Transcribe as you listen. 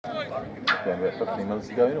lockdown about 15 months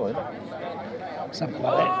ago anyway. Something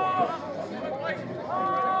like that.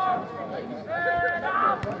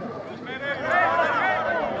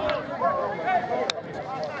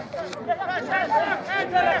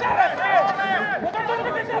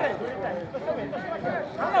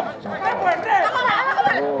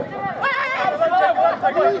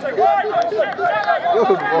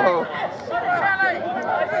 Good ball.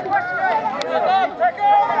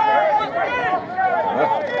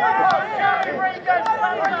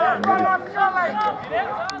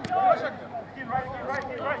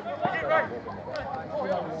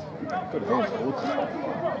 Good hands, Woods.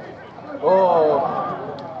 Oh.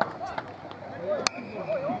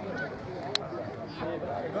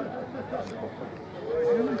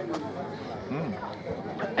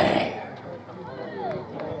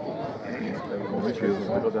 Richards has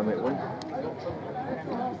got down that way.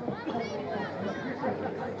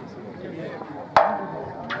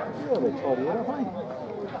 Yeah, they tidy it up, hey?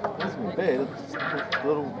 That's not bad. It's just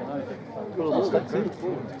little sticks in.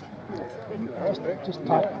 Just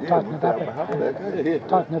tighten it up.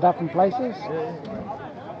 Tighten it up in places.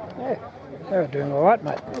 Yeah, they're doing all right,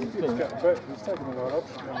 mate. He's taking the right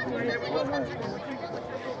option.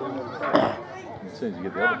 As soon as you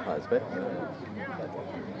get the other players back,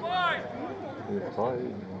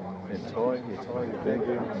 Ty,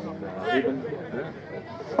 Bangor, Evan,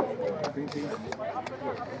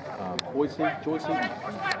 Quincy, Joycey.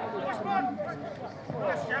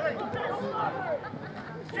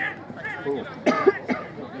 Cool.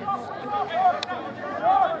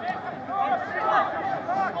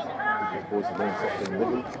 Boys are laying soft in the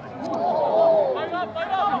middle.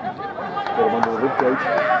 Got him under the rib cage.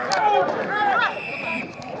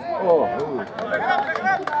 Oh,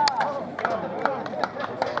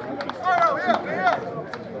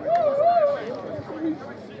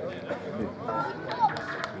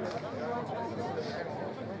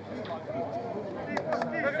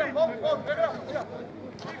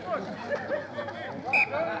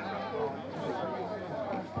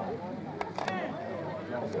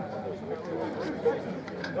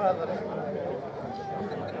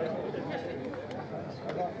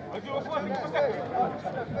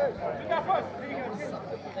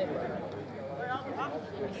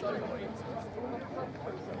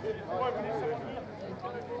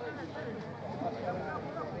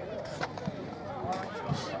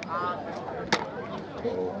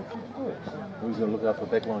 who's going to look out for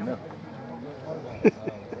back line now?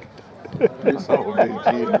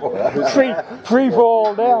 Free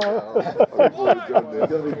ball now. It's going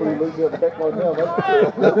to be pretty loose out the back line now, mate.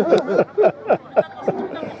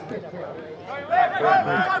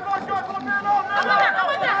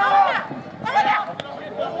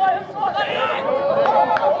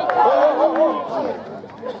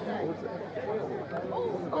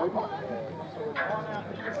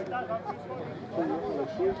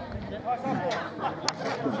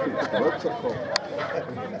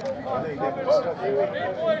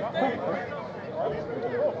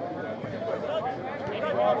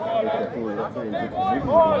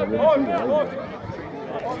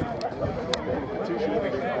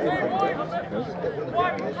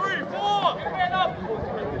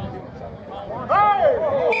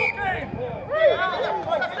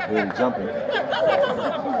 Really jumping.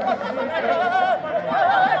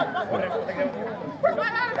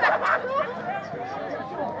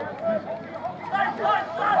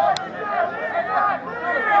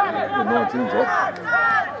 The 19's off.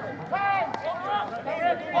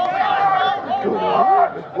 Good.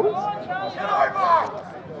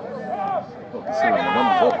 Not seeing the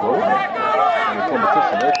numbers off, though. And the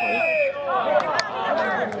competition they're playing.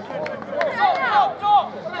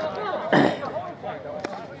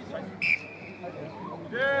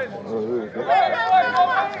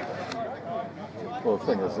 Well, the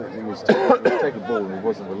thing is, he was taking the ball and he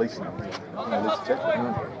wasn't releasing it. Let's check it.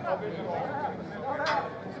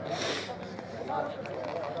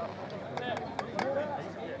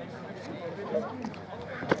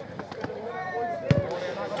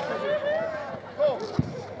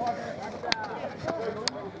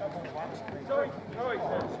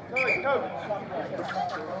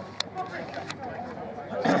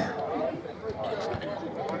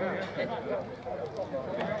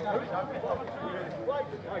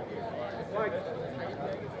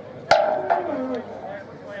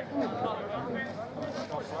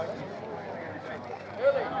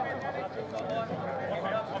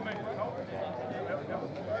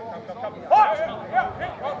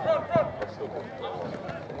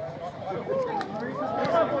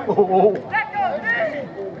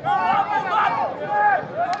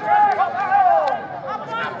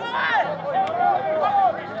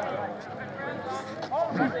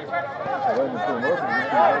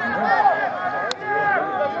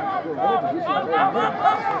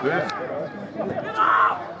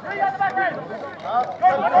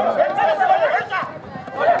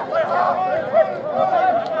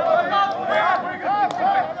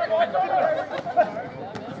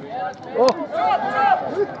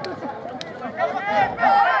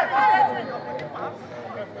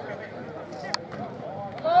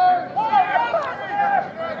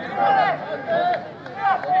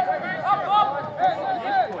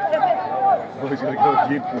 He's going to go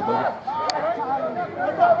deep for the ball.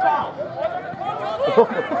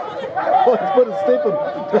 Oh, he's put a step in.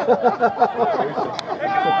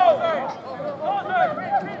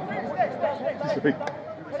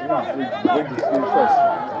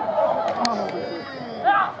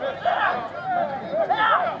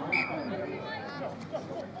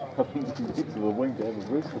 To the wing to have a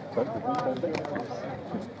wrist with the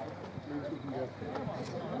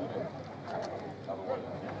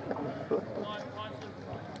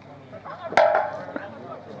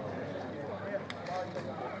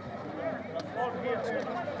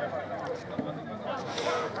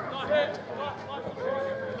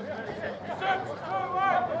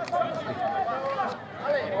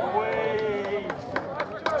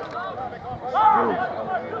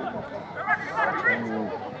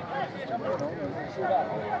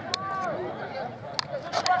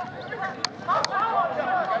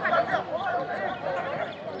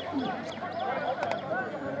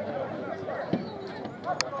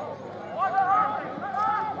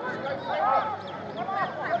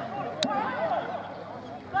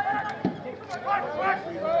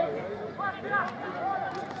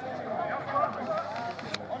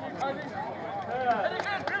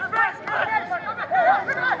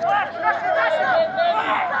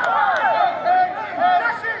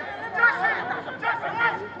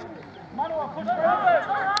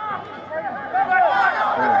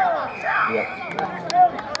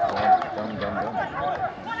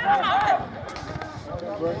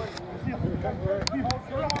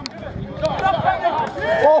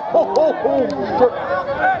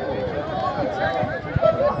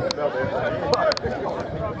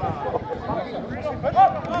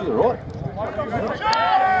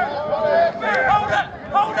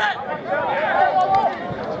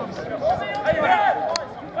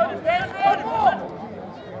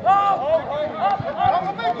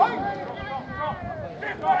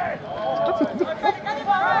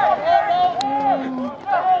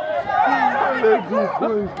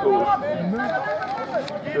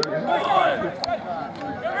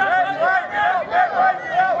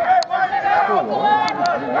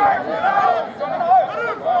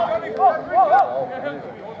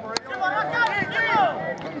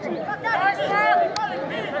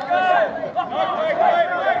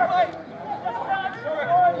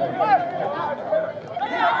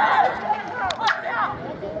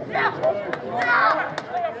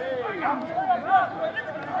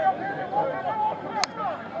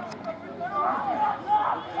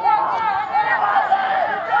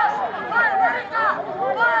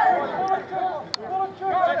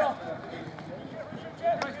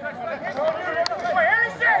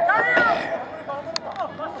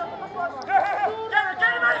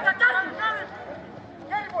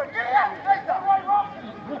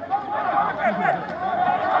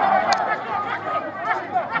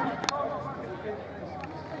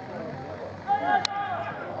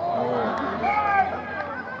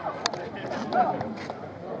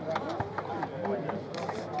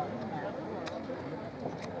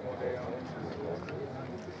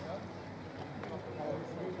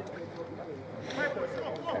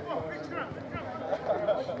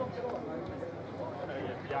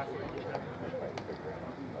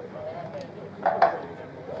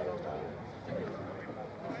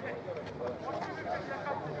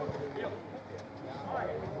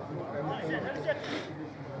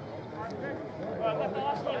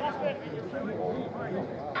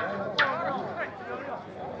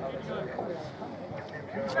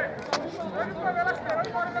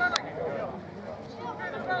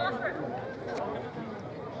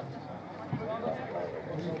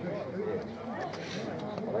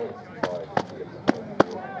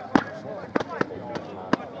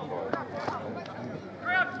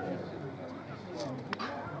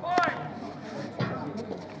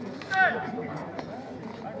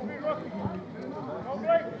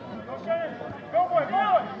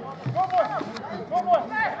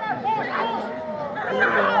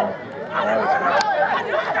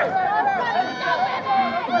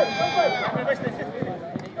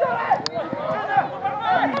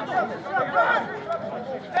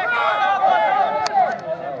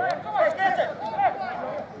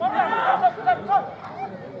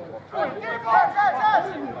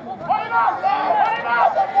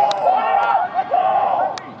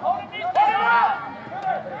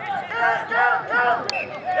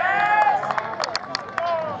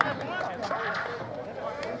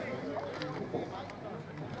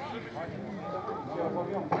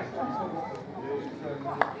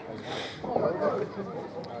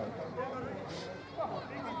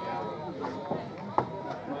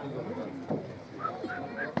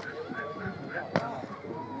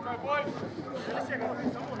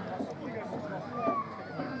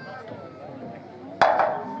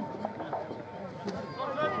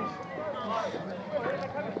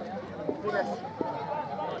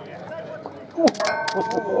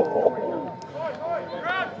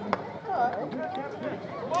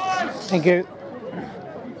Thank you.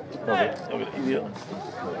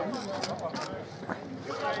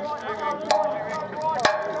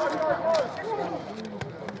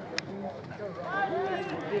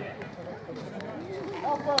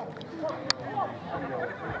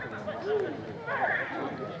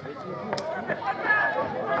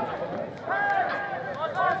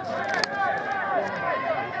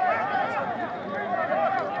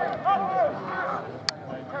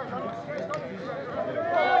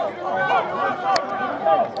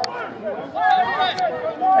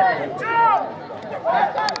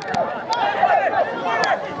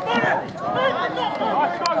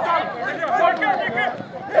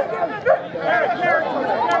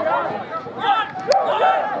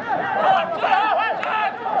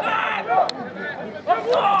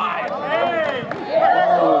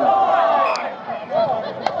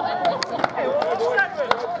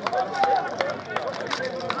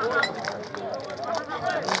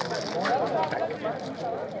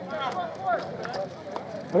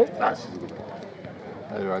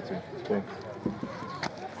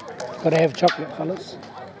 Got to have chocolate, fellas.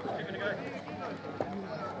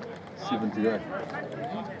 7 to go.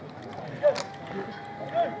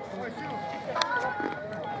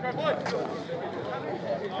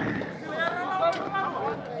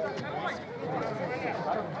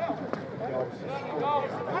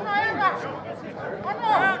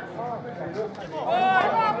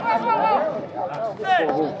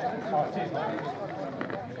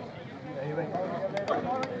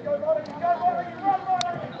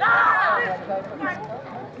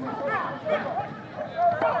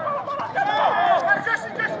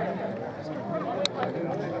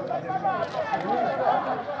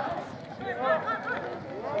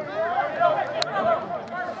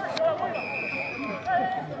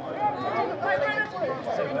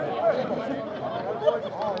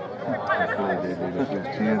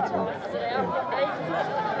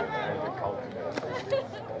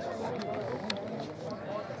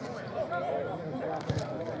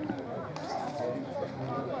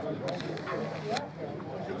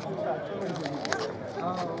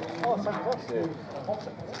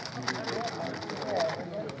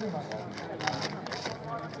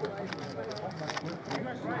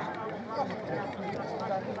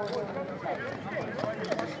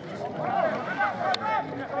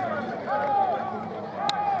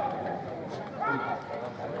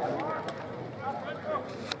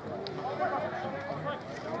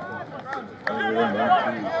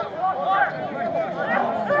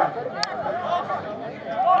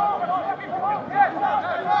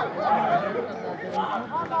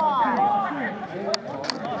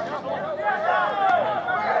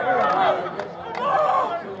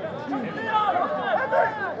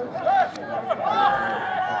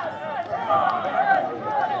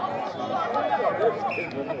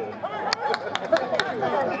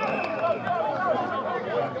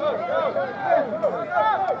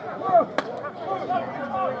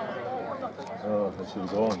 Oh, that she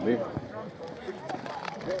was on left.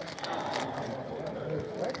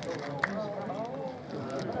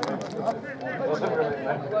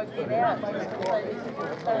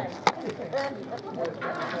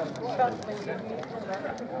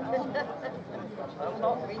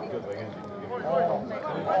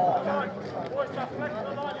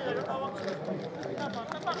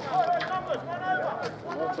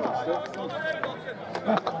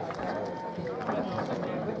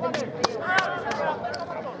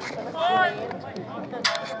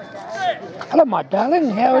 Hello, my darling.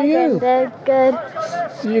 How are you? Good.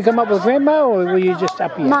 Did you come up with Grandma, or were you just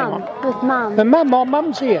up here? Mum, with Mum. The mum? Oh,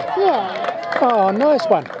 Mum's here. Yeah. Oh, nice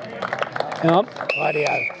one. Yep.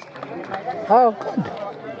 Rightio. Oh,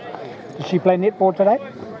 good. Did she play netball today?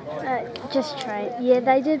 Just train. Yeah,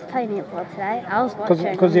 they did play netball today. I was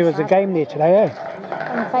watching. Because there was a game there today, eh?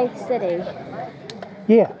 On Faith City.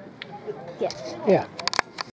 Yeah. Yeah. Yeah.